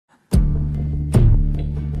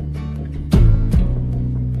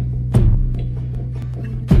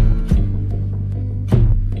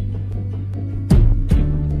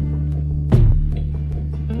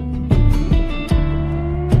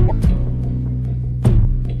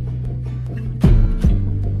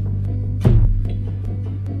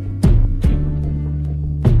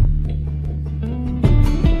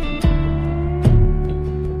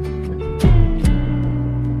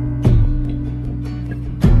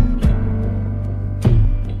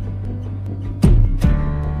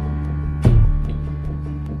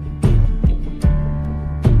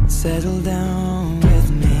Settle down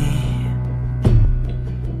with me,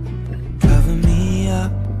 cover me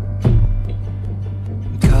up,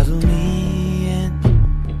 cuddle me in,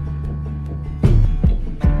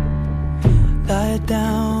 lie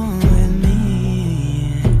down with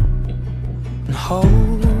me and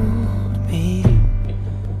hold me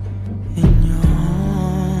in your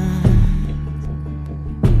arms.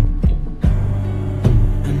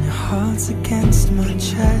 And your heart's against my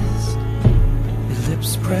chest,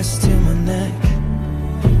 lips pressed to my neck.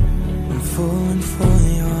 I'm falling for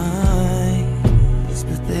your eyes,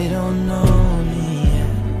 but they don't know me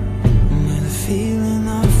yet. And with a feeling I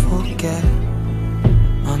forget,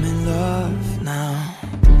 I'm in love now.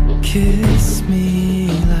 Kiss me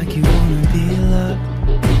like you wanna be loved.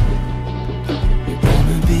 You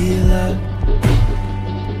wanna be loved.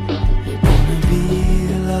 You wanna be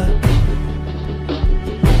loved.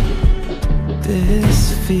 This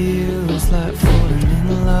feels like falling in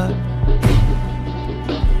love,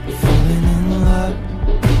 falling in love,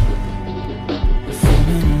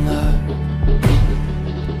 falling in love.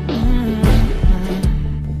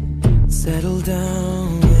 Settle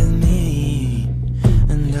down with me,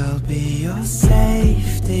 and I'll be your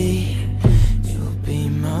safety. You'll be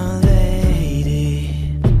my lady.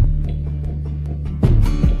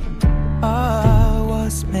 I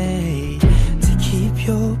was made to keep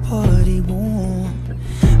your body warm,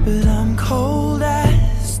 but I'm cold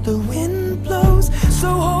as the wind blows. So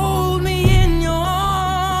hold me in your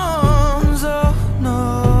arms. Oh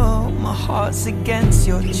no, my heart's against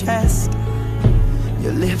your chest,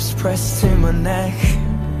 your lips pressed to my neck.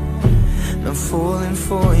 I'm falling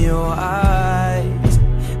for your eyes,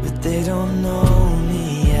 but they don't know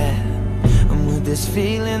me yet. And with this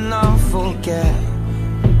feeling I'll forget,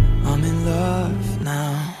 I'm in love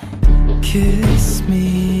now. Kiss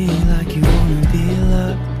me like you wanna be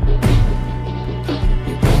loved.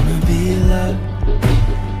 You wanna be loved.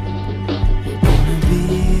 You wanna be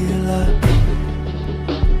loved.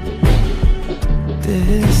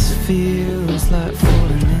 This feels like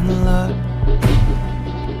falling in love,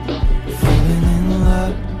 falling in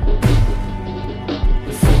love,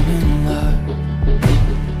 falling in love.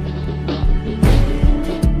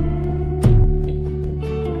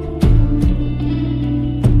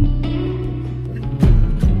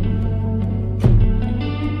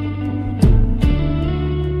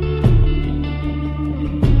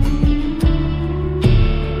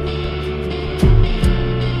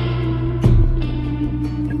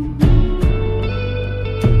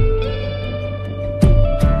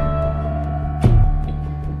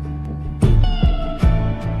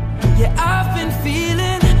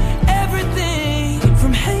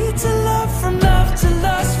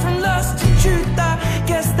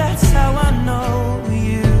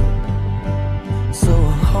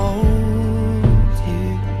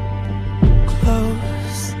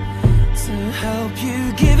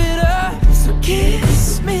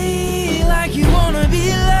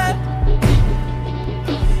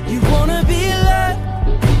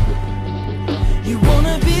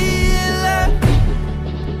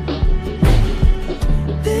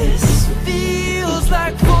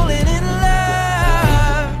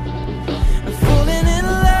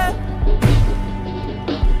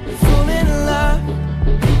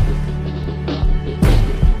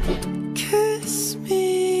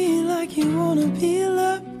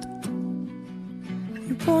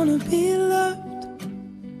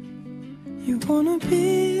 You wanna be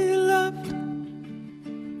loved.